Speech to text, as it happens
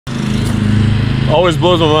Always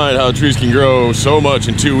blows my mind how trees can grow so much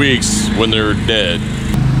in 2 weeks when they're dead.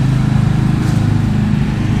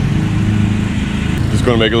 Just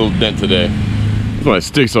gonna make a little dent today. With my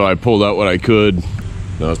stick, so I pulled out what I could.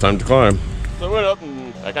 Now it's time to climb. So I went up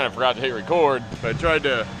and I kind of forgot to hit record. I tried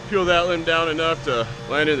to peel that limb down enough to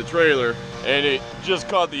land in the trailer, and it just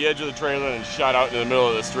caught the edge of the trailer and shot out in the middle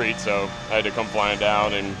of the street, so I had to come flying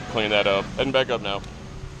down and clean that up. Heading back up now.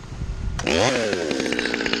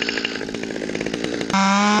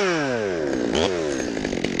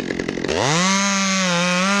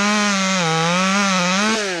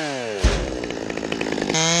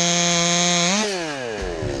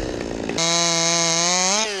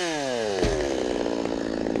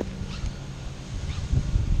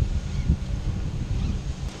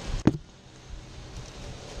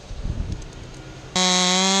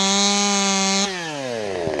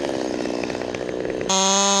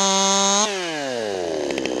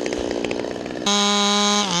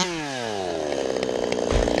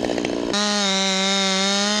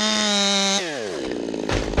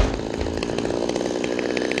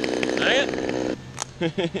 I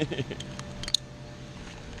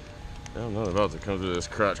don't know, about to come through this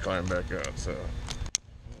crotch, climb back up, so I'm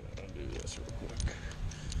gonna do this real quick.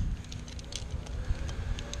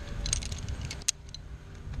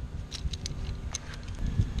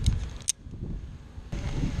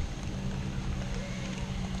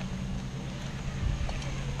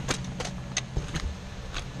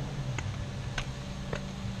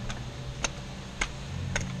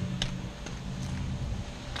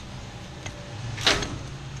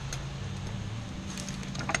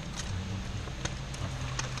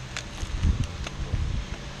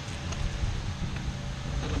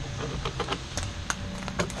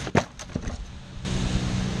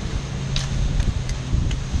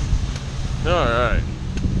 All right,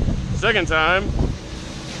 second time.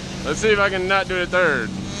 Let's see if I can not do it third.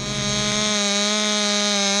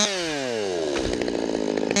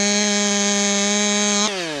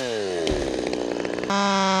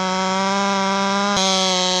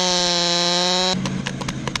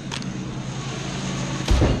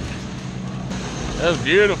 That's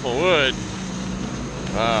beautiful wood.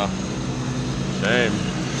 Wow, shame.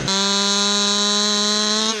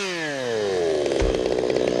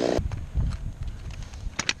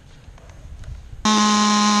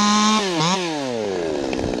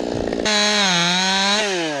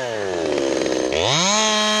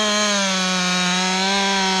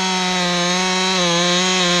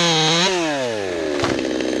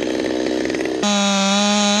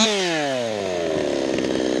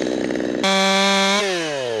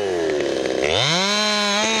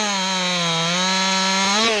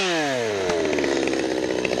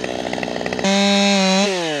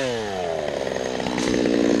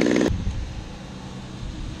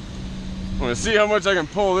 I'm gonna see how much I can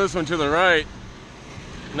pull this one to the right.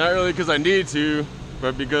 Not really because I need to,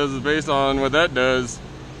 but because based on what that does,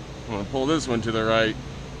 I'm gonna pull this one to the right.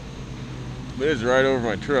 But it's right over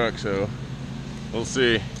my truck, so we'll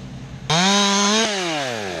see.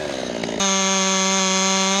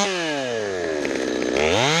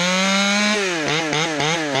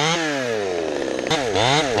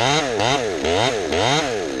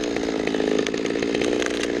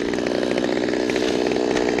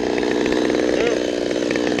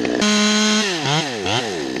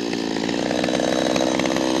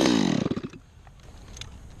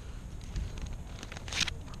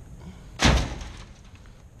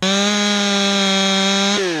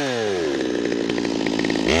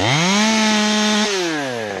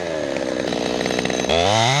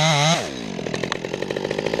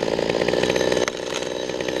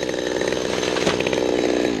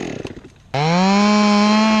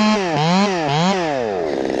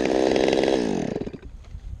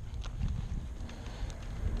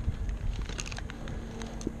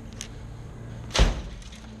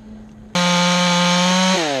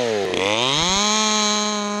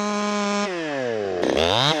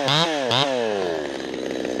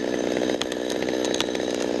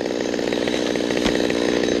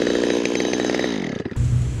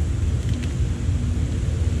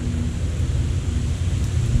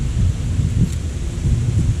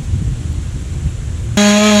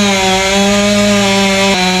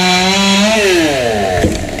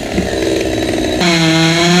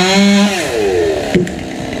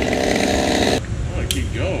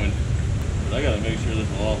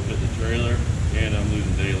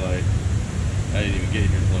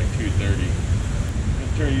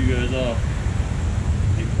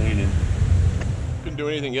 Couldn't do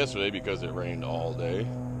anything yesterday because it rained all day,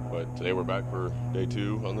 but today we're back for day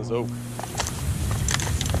 2 on this oak.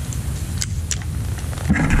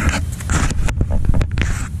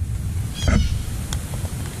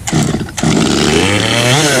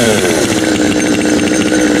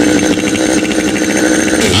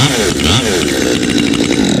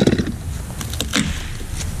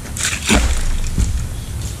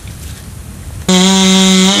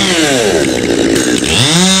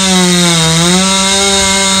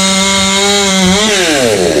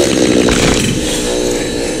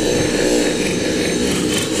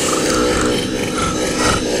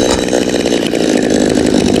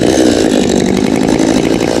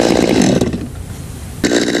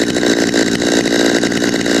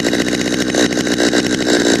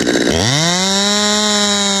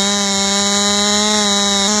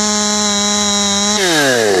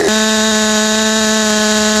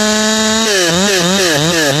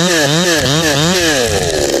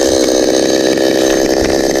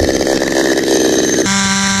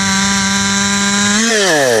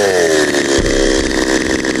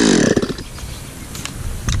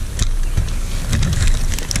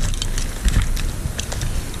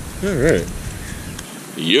 Alright.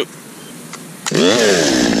 Yep.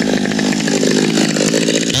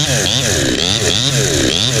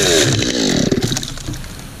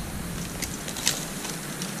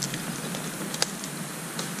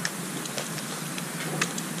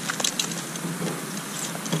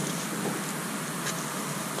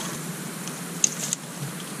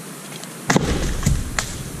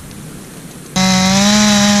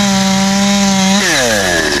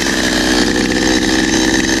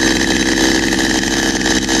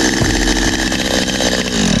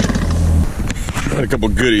 Got a couple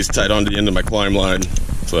goodies tied onto the end of my climb line,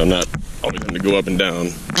 so I'm not always having to go up and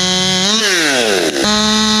down.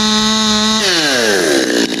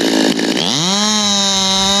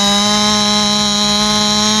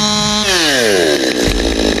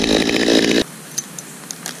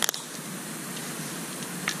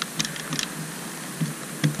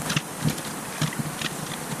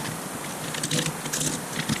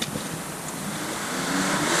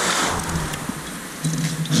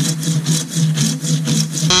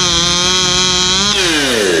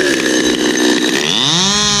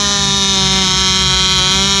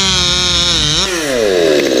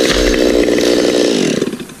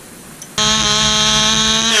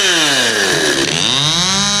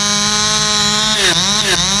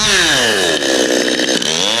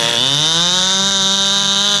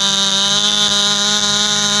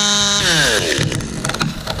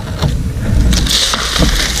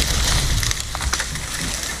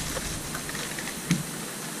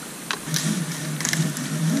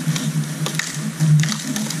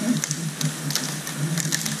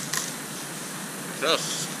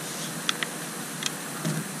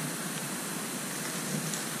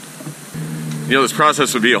 You know, this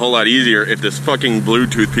process would be a whole lot easier if this fucking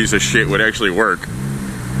Bluetooth piece of shit would actually work.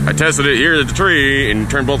 I tested it here at the tree and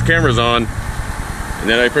turned both cameras on, and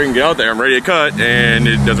then I freaking get out there, I'm ready to cut, and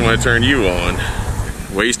it doesn't want to turn you on.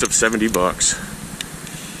 Waste of 70 bucks.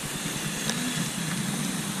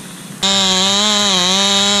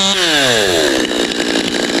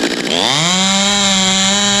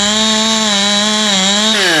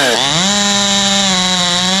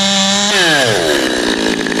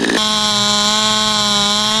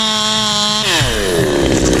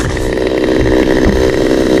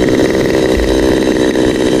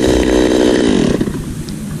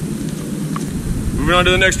 Moving on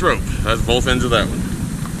to the next rope. That's both ends of that one.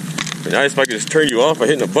 It'd be nice if I could just turn you off by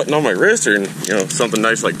hitting a button on my wrist, or, you know, something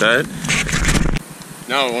nice like that.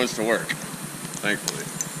 Now it wants to work, thankfully.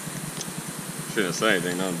 Shouldn't have said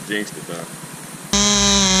anything, now I'm jinxed it though.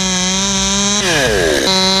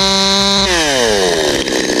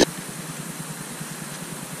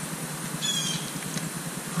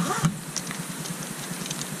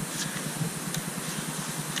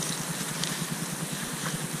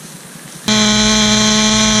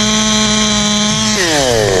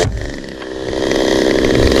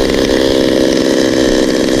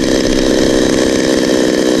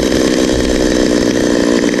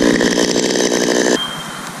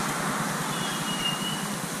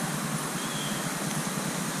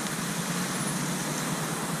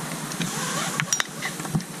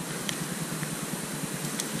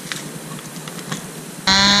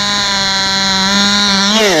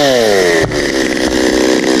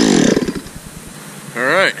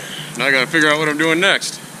 Alright, now I gotta figure out what I'm doing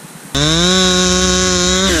next.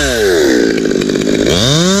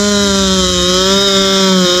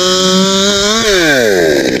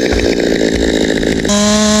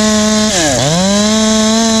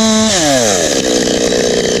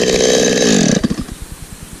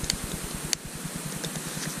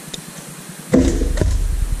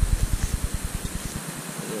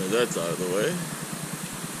 That's out of the way.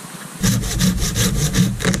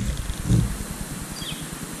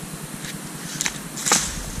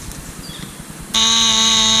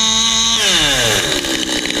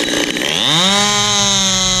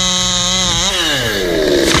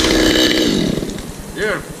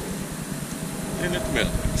 Beautiful. And it's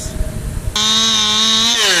Mills.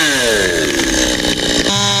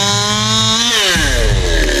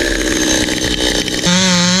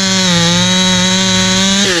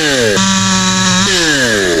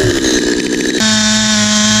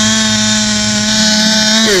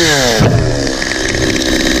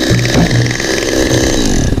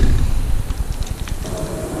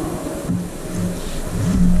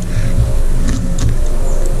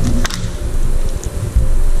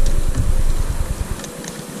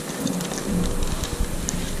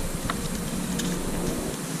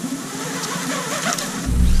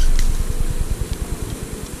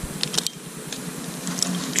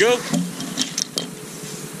 Go.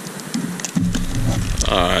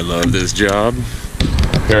 I love this job.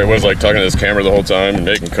 Here I was like talking to this camera the whole time and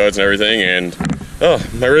making cuts and everything, and oh,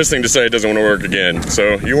 my wrist thing decided it doesn't want to work again.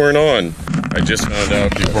 So you weren't on. I just found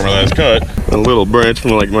out before my last cut, a little branch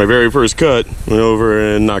from like my very first cut went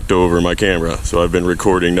over and knocked over my camera. So I've been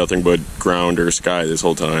recording nothing but ground or sky this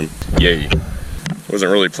whole time. Yay. Wasn't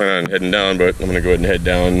really planning on heading down, but I'm gonna go ahead and head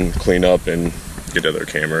down, clean up, and get the other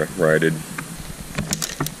camera righted.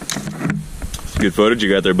 Good footage you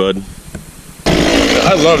got there, bud.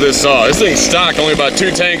 I love this saw. This thing's stock, only about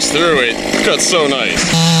 2 tanks through it. It cuts so nice.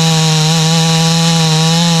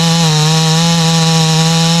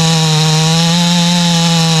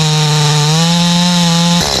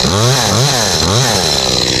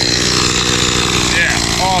 Yeah,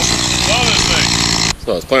 awesome. Love this thing.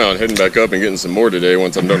 So I was planning on heading back up and getting some more today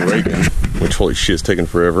once I'm done raking, which holy shit is taking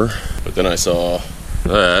forever. But then I saw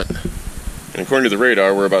that. And according to the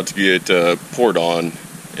radar, we're about to get poured on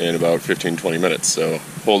in about 15-20 minutes. So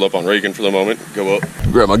hold up on raking for the moment, go up,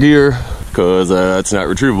 grab my gear, because it's not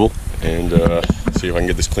retrievable, and see if I can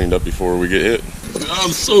get this cleaned up before we get hit.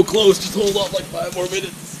 I'm so close, just hold off like 5 more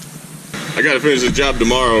minutes. I gotta finish this job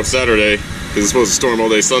tomorrow, Saturday, because it's supposed to storm all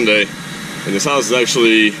day Sunday, and this house is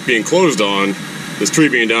actually being closed on. This tree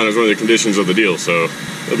being down is one of the conditions of the deal, so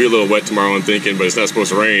it'll be a little wet tomorrow, I'm thinking, but it's not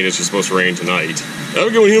supposed to rain, it's just supposed to rain tonight. Have a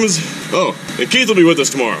good one, humans. Oh, and Keith will be with us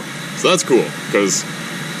tomorrow, so that's cool, because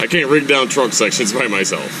I can't rig down trunk sections by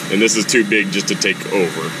myself, and this is too big just to take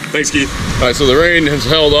over. Thanks, Keith. All right, so the rain has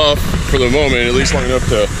held off for the moment, at least long enough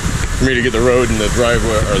for me to get the road and the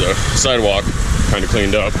driveway, or the sidewalk, kind of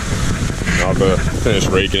cleaned up. I'll have to finish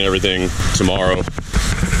raking everything tomorrow.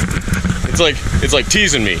 It's like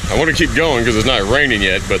teasing me. I want to keep going because it's not raining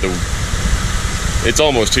yet, but it's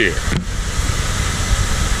almost here.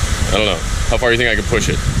 I don't know. How far do you think I can push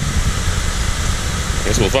it? I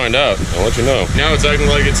guess we'll find out. I'll let you know. Now it's acting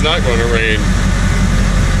like it's not going to rain.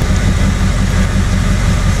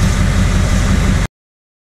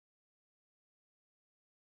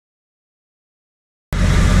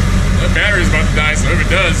 That battery's about to die, so if it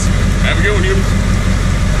does, have a good one, humans.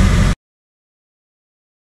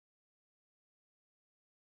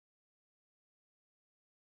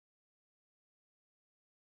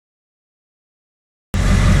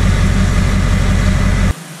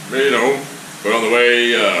 Made it home. But on the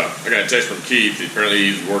way, I got a text from Keith.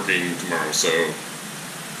 Apparently he's working tomorrow, so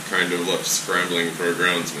kind of left scrambling for a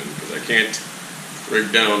groundsman because I can't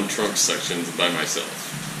rig down trunk sections by myself.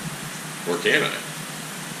 Or can I?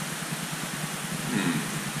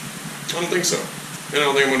 I don't think so. And I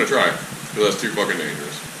don't think I'm going to try, because that's too fucking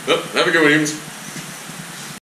dangerous. Well, have a good one, humans.